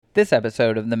This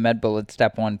episode of the MedBullet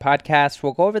Step 1 podcast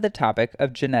will go over the topic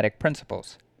of genetic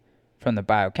principles from the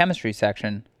Biochemistry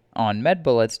section on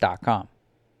medbullets.com.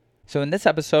 So in this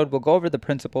episode, we'll go over the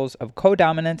principles of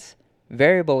codominance,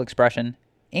 variable expression,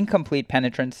 incomplete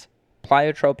penetrance,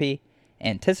 pleiotropy,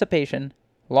 anticipation,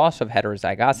 loss of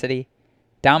heterozygosity,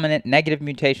 dominant negative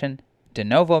mutation, de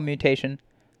novo mutation,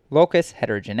 locus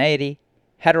heterogeneity,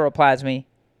 heteroplasmy,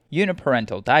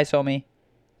 uniparental disomy,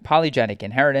 polygenic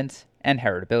inheritance, and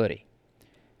heritability.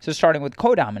 So starting with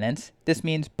codominance, this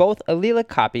means both allelic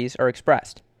copies are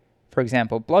expressed. For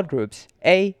example, blood groups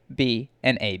A, B,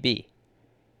 and AB.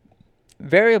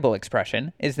 Variable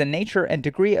expression is the nature and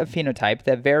degree of phenotype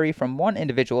that vary from one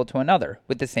individual to another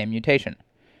with the same mutation.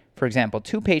 For example,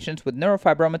 two patients with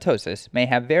neurofibromatosis may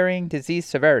have varying disease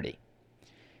severity.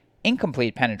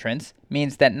 Incomplete penetrance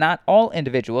means that not all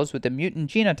individuals with a mutant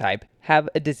genotype have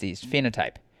a diseased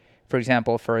phenotype. For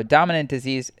example, for a dominant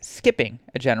disease skipping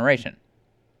a generation.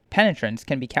 Penetrance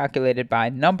can be calculated by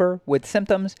number with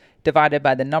symptoms divided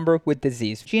by the number with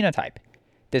disease phenotype.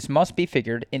 This must be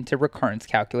figured into recurrence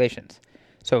calculations.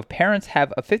 So if parents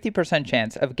have a 50%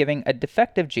 chance of giving a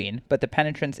defective gene, but the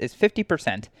penetrance is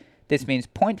 50%, this means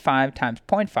 0.5 times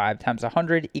 0.5 times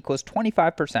 100 equals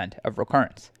 25% of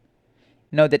recurrence.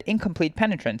 Note that incomplete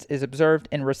penetrance is observed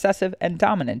in recessive and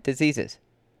dominant diseases.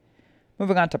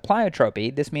 Moving on to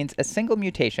pleiotropy, this means a single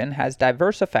mutation has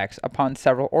diverse effects upon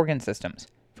several organ systems,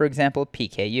 for example,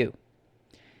 PKU.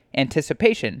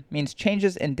 Anticipation means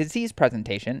changes in disease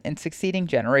presentation in succeeding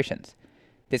generations.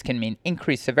 This can mean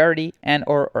increased severity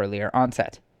and/or earlier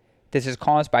onset. This is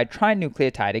caused by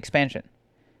trinucleotide expansion.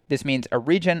 This means a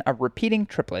region of repeating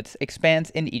triplets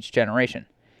expands in each generation.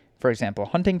 For example,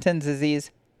 Huntington's disease,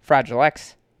 Fragile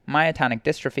X, myotonic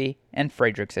dystrophy, and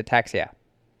Friedreich's ataxia.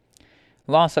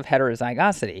 Loss of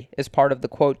heterozygosity is part of the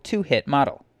quote two-hit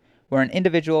model, where an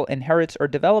individual inherits or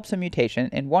develops a mutation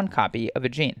in one copy of a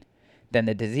gene. Then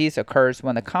the disease occurs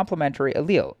when the complementary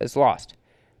allele is lost.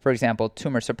 For example,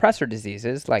 tumor suppressor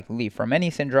diseases like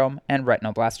Li-Fraumeni syndrome and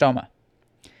retinoblastoma.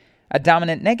 A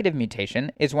dominant negative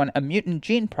mutation is when a mutant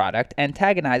gene product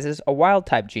antagonizes a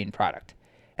wild-type gene product,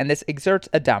 and this exerts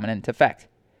a dominant effect.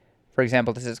 For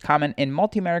example, this is common in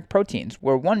multimeric proteins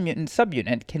where one mutant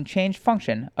subunit can change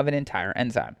function of an entire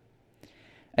enzyme.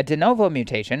 A de novo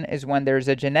mutation is when there is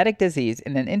a genetic disease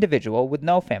in an individual with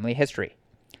no family history.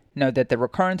 Note that the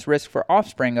recurrence risk for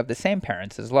offspring of the same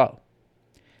parents is low.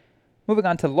 Moving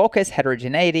on to locus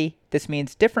heterogeneity, this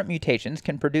means different mutations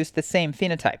can produce the same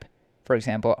phenotype. For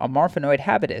example, a marfanoid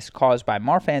habitus caused by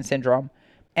Marfan syndrome,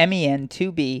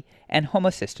 MEN2B, and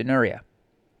homocystinuria.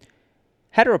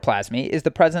 Heteroplasmy is the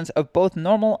presence of both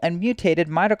normal and mutated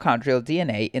mitochondrial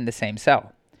DNA in the same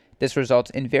cell. This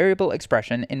results in variable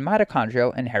expression in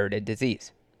mitochondrial inherited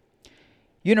disease.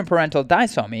 Uniparental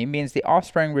disomy means the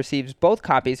offspring receives both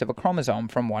copies of a chromosome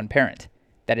from one parent,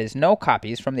 that is, no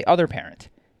copies from the other parent.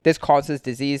 This causes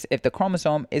disease if the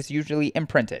chromosome is usually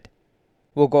imprinted.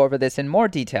 We'll go over this in more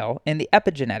detail in the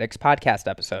epigenetics podcast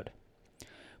episode.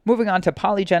 Moving on to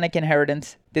polygenic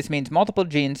inheritance, this means multiple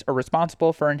genes are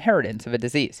responsible for inheritance of a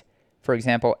disease, for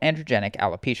example, androgenic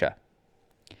alopecia.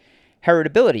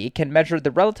 Heritability can measure the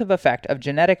relative effect of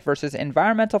genetic versus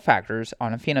environmental factors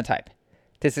on a phenotype.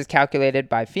 This is calculated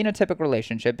by phenotypic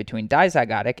relationship between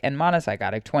dizygotic and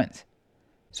monozygotic twins.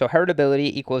 So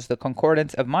heritability equals the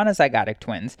concordance of monozygotic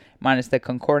twins minus the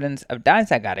concordance of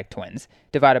dizygotic twins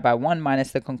divided by 1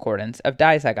 minus the concordance of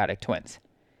dizygotic twins.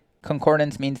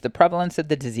 Concordance means the prevalence of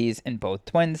the disease in both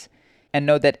twins, and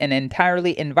note that an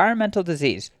entirely environmental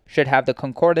disease should have the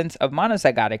concordance of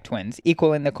monozygotic twins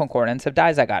equaling the concordance of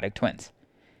dizygotic twins.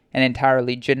 An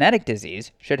entirely genetic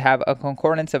disease should have a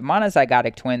concordance of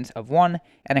monozygotic twins of 1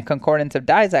 and a concordance of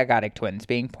dizygotic twins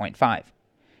being 0.5.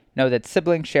 Note that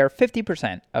siblings share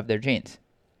 50% of their genes.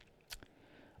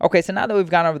 Okay, so now that we've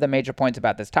gone over the major points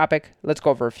about this topic, let's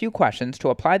go over a few questions to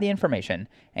apply the information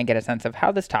and get a sense of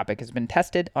how this topic has been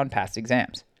tested on past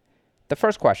exams. The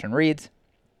first question reads,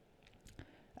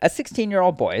 a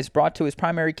 16-year-old boy is brought to his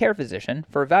primary care physician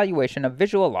for evaluation of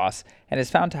visual loss and is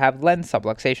found to have lens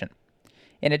subluxation.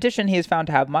 In addition, he is found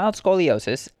to have mild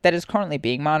scoliosis that is currently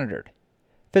being monitored.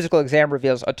 Physical exam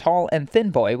reveals a tall and thin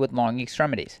boy with long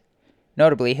extremities.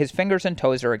 Notably, his fingers and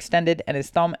toes are extended and his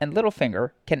thumb and little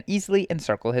finger can easily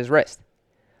encircle his wrist.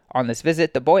 On this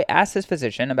visit, the boy asks his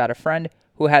physician about a friend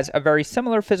who has a very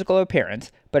similar physical appearance,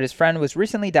 but his friend was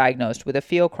recently diagnosed with a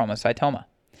pheochromocytoma.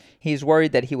 He is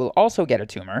worried that he will also get a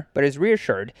tumor, but is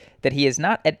reassured that he is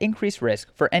not at increased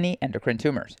risk for any endocrine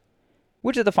tumors.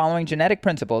 Which of the following genetic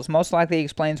principles most likely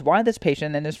explains why this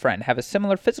patient and his friend have a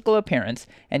similar physical appearance,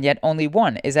 and yet only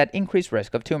one is at increased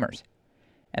risk of tumors?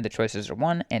 And the choices are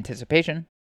 1, anticipation,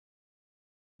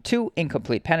 2.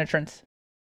 Incomplete penetrance.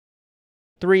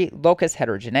 3. Locus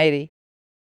heterogeneity.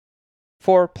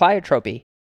 4. Pleiotropy.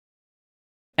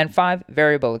 And 5.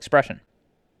 Variable expression.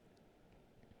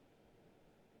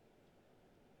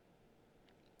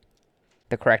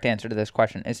 The correct answer to this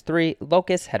question is 3.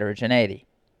 Locus heterogeneity.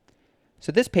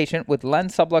 So this patient with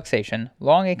lens subluxation,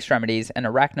 long extremities, and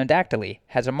arachnodactyly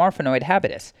has a marfanoid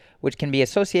habitus, which can be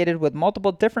associated with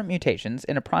multiple different mutations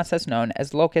in a process known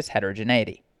as locus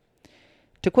heterogeneity.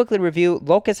 To quickly review,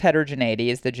 locus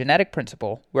heterogeneity is the genetic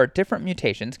principle where different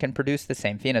mutations can produce the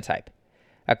same phenotype.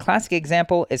 A classic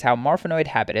example is how marfanoid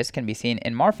habitus can be seen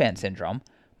in Marfan syndrome,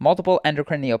 multiple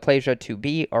endocrine neoplasia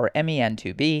 2B or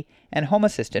MEN2B, and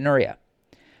homocystinuria.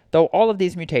 Though all of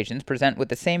these mutations present with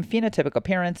the same phenotypic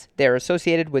appearance, they are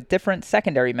associated with different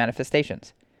secondary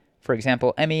manifestations. For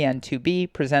example,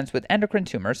 MEN2B presents with endocrine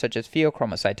tumors such as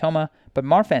pheochromocytoma, but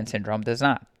Marfan syndrome does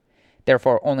not.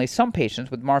 Therefore, only some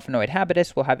patients with marfanoid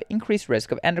habitus will have increased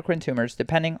risk of endocrine tumors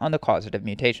depending on the causative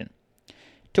mutation.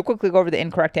 To quickly go over the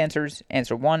incorrect answers,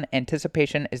 answer 1,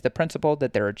 anticipation is the principle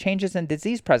that there are changes in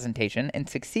disease presentation in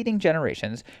succeeding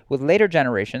generations, with later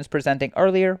generations presenting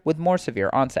earlier with more severe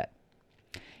onset.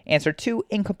 Answer 2,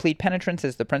 incomplete penetrance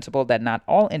is the principle that not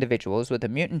all individuals with a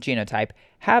mutant genotype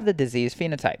have the disease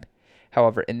phenotype.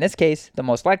 However, in this case, the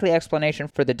most likely explanation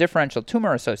for the differential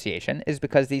tumor association is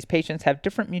because these patients have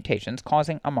different mutations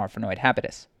causing a marfanoid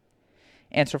habitus.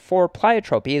 Answer 4,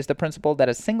 pleiotropy is the principle that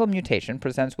a single mutation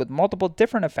presents with multiple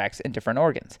different effects in different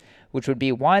organs, which would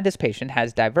be why this patient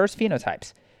has diverse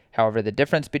phenotypes. However, the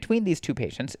difference between these two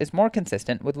patients is more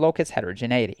consistent with locus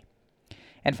heterogeneity.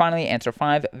 And finally, answer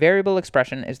 5, variable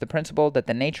expression is the principle that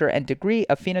the nature and degree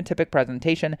of phenotypic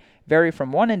presentation vary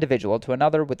from one individual to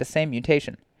another with the same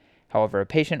mutation. However, a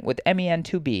patient with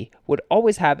MEN2B would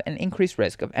always have an increased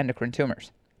risk of endocrine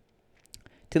tumors.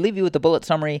 To leave you with the bullet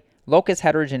summary, locus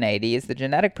heterogeneity is the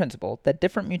genetic principle that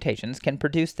different mutations can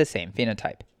produce the same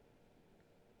phenotype.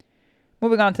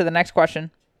 Moving on to the next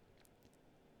question.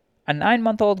 A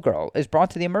 9-month-old girl is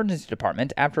brought to the emergency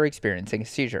department after experiencing a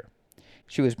seizure.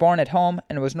 She was born at home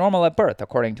and was normal at birth,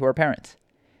 according to her parents.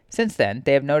 Since then,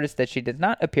 they have noticed that she does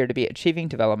not appear to be achieving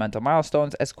developmental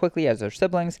milestones as quickly as her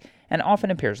siblings and often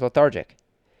appears lethargic.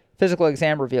 Physical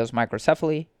exam reveals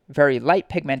microcephaly, very light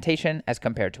pigmentation as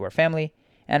compared to her family,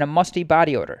 and a musty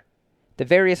body odor. The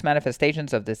various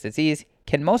manifestations of this disease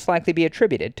can most likely be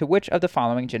attributed to which of the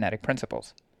following genetic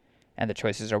principles? And the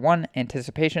choices are 1,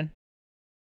 anticipation,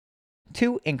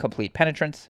 2, incomplete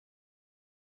penetrance,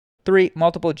 3,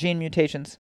 multiple gene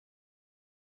mutations,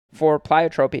 4,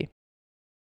 pleiotropy,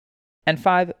 and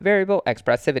 5, variable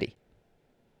expressivity.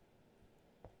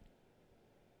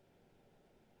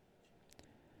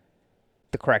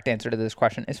 The correct answer to this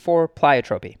question is 4,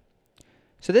 pleiotropy.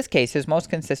 So this case is most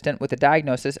consistent with the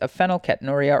diagnosis of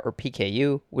phenylketonuria or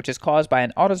PKU, which is caused by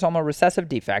an autosomal recessive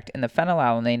defect in the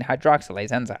phenylalanine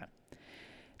hydroxylase enzyme.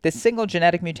 This single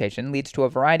genetic mutation leads to a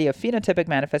variety of phenotypic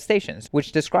manifestations,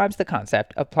 which describes the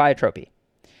concept of pleiotropy.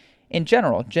 In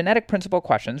general, genetic principle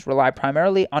questions rely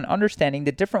primarily on understanding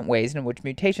the different ways in which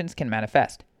mutations can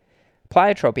manifest.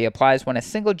 Pleiotropy applies when a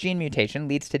single gene mutation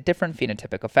leads to different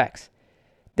phenotypic effects.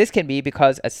 This can be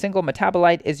because a single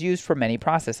metabolite is used for many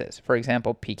processes, for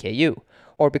example PKU,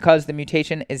 or because the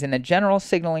mutation is in a general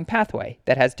signaling pathway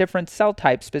that has different cell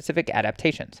type specific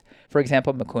adaptations, for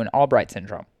example McCune-Albright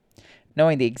syndrome.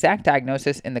 Knowing the exact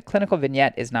diagnosis in the clinical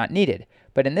vignette is not needed,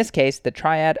 but in this case, the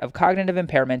triad of cognitive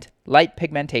impairment, light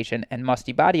pigmentation, and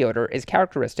musty body odor is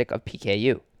characteristic of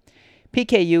PKU.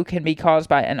 PKU can be caused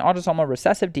by an autosomal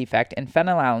recessive defect in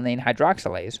phenylalanine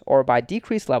hydroxylase or by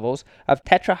decreased levels of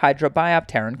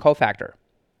tetrahydrobiopterin cofactor.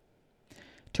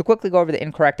 To quickly go over the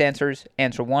incorrect answers,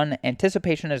 answer 1,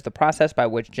 anticipation is the process by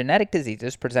which genetic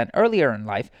diseases present earlier in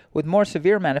life with more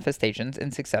severe manifestations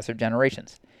in successive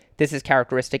generations. This is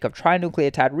characteristic of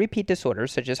trinucleotide repeat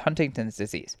disorders such as Huntington's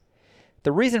disease.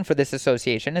 The reason for this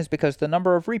association is because the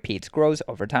number of repeats grows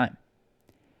over time.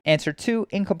 Answer 2,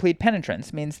 incomplete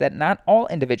penetrance, means that not all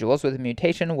individuals with a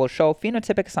mutation will show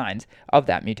phenotypic signs of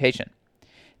that mutation.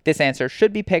 This answer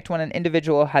should be picked when an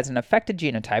individual has an affected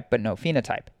genotype but no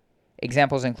phenotype.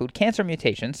 Examples include cancer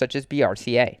mutations such as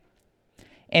BRCA.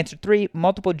 Answer 3,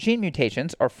 multiple gene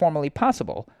mutations are formally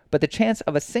possible, but the chance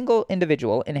of a single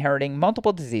individual inheriting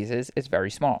multiple diseases is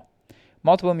very small.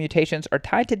 Multiple mutations are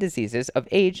tied to diseases of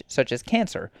age such as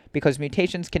cancer because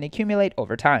mutations can accumulate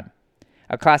over time.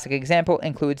 A classic example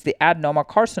includes the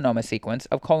adenoma-carcinoma sequence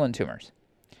of colon tumors.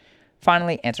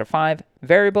 Finally, answer 5,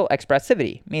 variable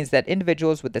expressivity means that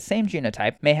individuals with the same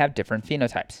genotype may have different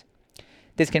phenotypes.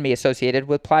 This can be associated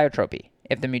with pleiotropy.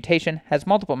 if the mutation has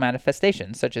multiple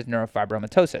manifestations, such as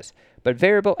neurofibromatosis, but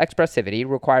variable expressivity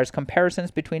requires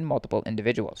comparisons between multiple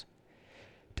individuals.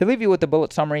 To leave you with the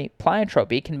bullet summary,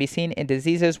 pleiotropy can be seen in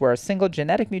diseases where a single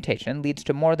genetic mutation leads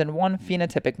to more than one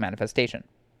phenotypic manifestation.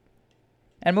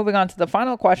 And moving on to the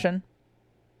final question,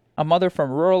 a mother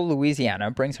from rural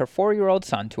Louisiana brings her 4-year-old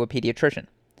son to a pediatrician.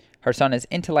 Her son is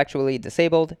intellectually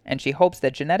disabled, and she hopes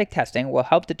that genetic testing will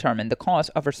help determine the cause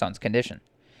of her son's condition.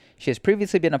 She has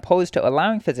previously been opposed to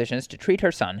allowing physicians to treat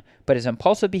her son, but his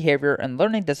impulsive behavior and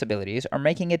learning disabilities are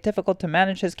making it difficult to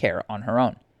manage his care on her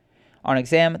own. On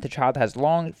exam, the child has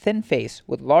long, thin face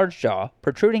with large jaw,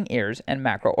 protruding ears, and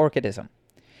macroorchidism.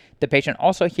 The patient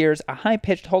also hears a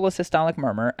high-pitched holosystolic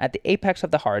murmur at the apex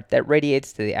of the heart that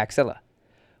radiates to the axilla.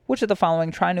 Which of the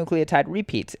following trinucleotide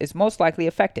repeats is most likely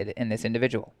affected in this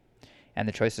individual? And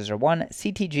the choices are 1.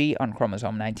 CTG on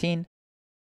chromosome 19,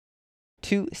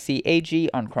 2. CAG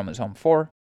on chromosome 4,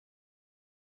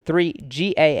 3.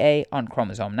 GAA on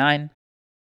chromosome 9,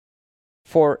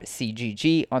 4.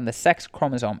 CGG on the sex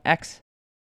chromosome X,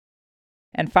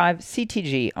 and 5.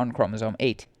 CTG on chromosome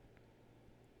 8.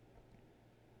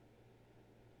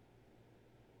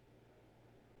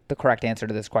 The correct answer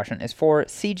to this question is 4.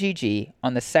 CGG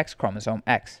on the sex chromosome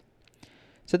X.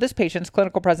 So this patient's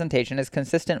clinical presentation is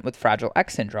consistent with Fragile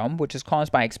X syndrome, which is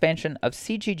caused by expansion of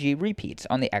CGG repeats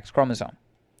on the X chromosome.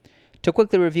 To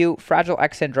quickly review, Fragile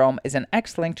X syndrome is an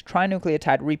X-linked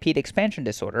trinucleotide repeat expansion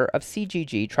disorder of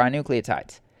CGG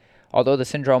trinucleotides. Although the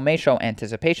syndrome may show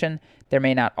anticipation, there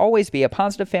may not always be a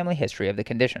positive family history of the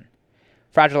condition.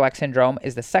 Fragile X syndrome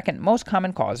is the second most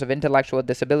common cause of intellectual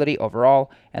disability overall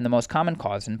and the most common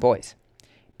cause in boys.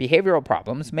 Behavioral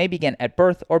problems may begin at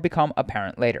birth or become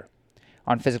apparent later.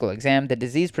 On physical exam, the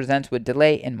disease presents with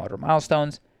delay in motor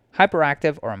milestones,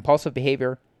 hyperactive or impulsive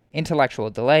behavior, intellectual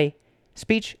delay,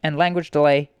 speech and language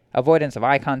delay, avoidance of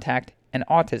eye contact, and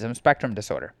autism spectrum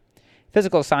disorder.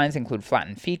 Physical signs include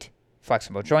flattened feet,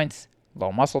 flexible joints,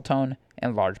 low muscle tone,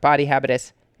 and large body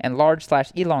habitus, and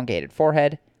large/elongated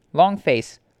forehead, long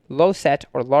face, low set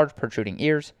or large protruding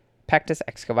ears, pectus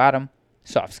excavatum,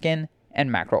 soft skin,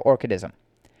 and macroorchidism.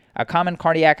 A common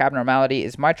cardiac abnormality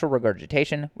is mitral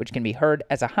regurgitation, which can be heard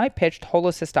as a high-pitched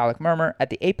holosystolic murmur at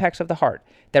the apex of the heart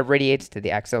that radiates to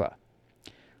the axilla.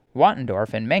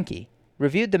 Wattendorf and Menke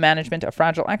reviewed the management of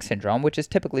Fragile X syndrome, which is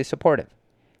typically supportive.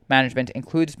 Management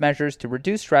includes measures to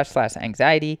reduce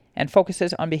stress/anxiety and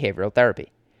focuses on behavioral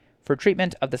therapy. For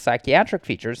treatment of the psychiatric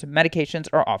features, medications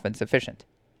are often sufficient.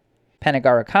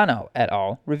 Panagarikano et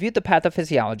al. Reviewed the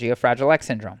pathophysiology of Fragile X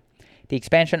syndrome. The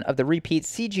expansion of the repeat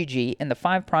CGG in the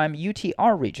 5'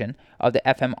 UTR region of the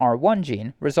FMR1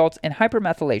 gene results in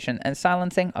hypermethylation and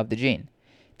silencing of the gene.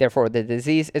 Therefore, the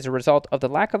disease is a result of the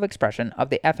lack of expression of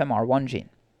the FMR1 gene.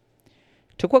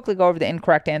 To quickly go over the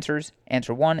incorrect answers,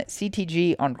 answer 1,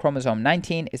 CTG on chromosome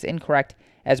 19 is incorrect,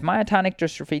 as myotonic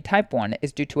dystrophy type 1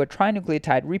 is due to a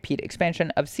trinucleotide repeat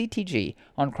expansion of CTG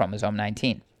on chromosome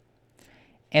 19.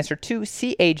 Answer 2,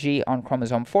 CAG on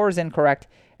chromosome 4 is incorrect,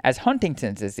 as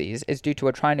Huntington's disease is due to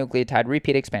a trinucleotide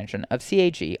repeat expansion of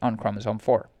CAG on chromosome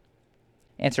 4.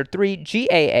 Answer 3,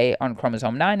 GAA on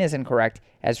chromosome 9 is incorrect,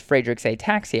 as Friedreich's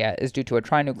ataxia is due to a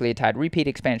trinucleotide repeat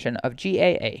expansion of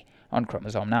GAA on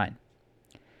chromosome 9.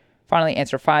 Finally,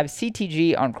 answer 5,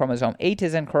 CTG on chromosome 8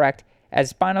 is incorrect,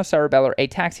 as spinocerebellar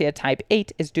ataxia type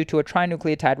 8 is due to a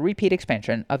trinucleotide repeat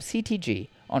expansion of CTG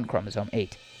on chromosome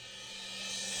 8.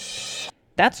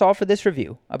 That's all for this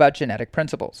review about genetic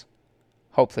principles.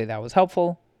 Hopefully that was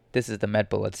helpful. This is the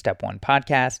MedBullets Step 1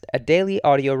 podcast, a daily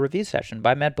audio review session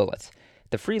by MedBullets,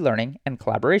 the free learning and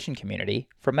collaboration community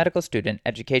for medical student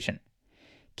education.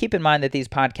 Keep in mind that these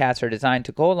podcasts are designed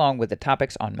to go along with the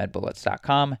topics on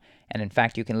medbullets.com, and in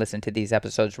fact you can listen to these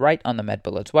episodes right on the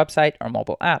MedBullets website or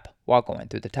mobile app while going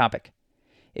through the topic.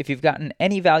 If you've gotten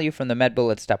any value from the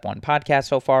MedBullets Step 1 podcast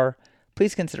so far,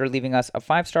 please consider leaving us a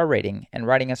 5-star rating and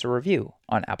writing us a review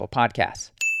on Apple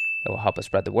Podcasts. It will help us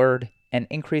spread the word and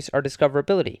increase our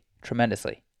discoverability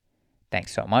tremendously.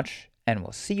 Thanks so much, and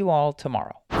we'll see you all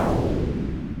tomorrow.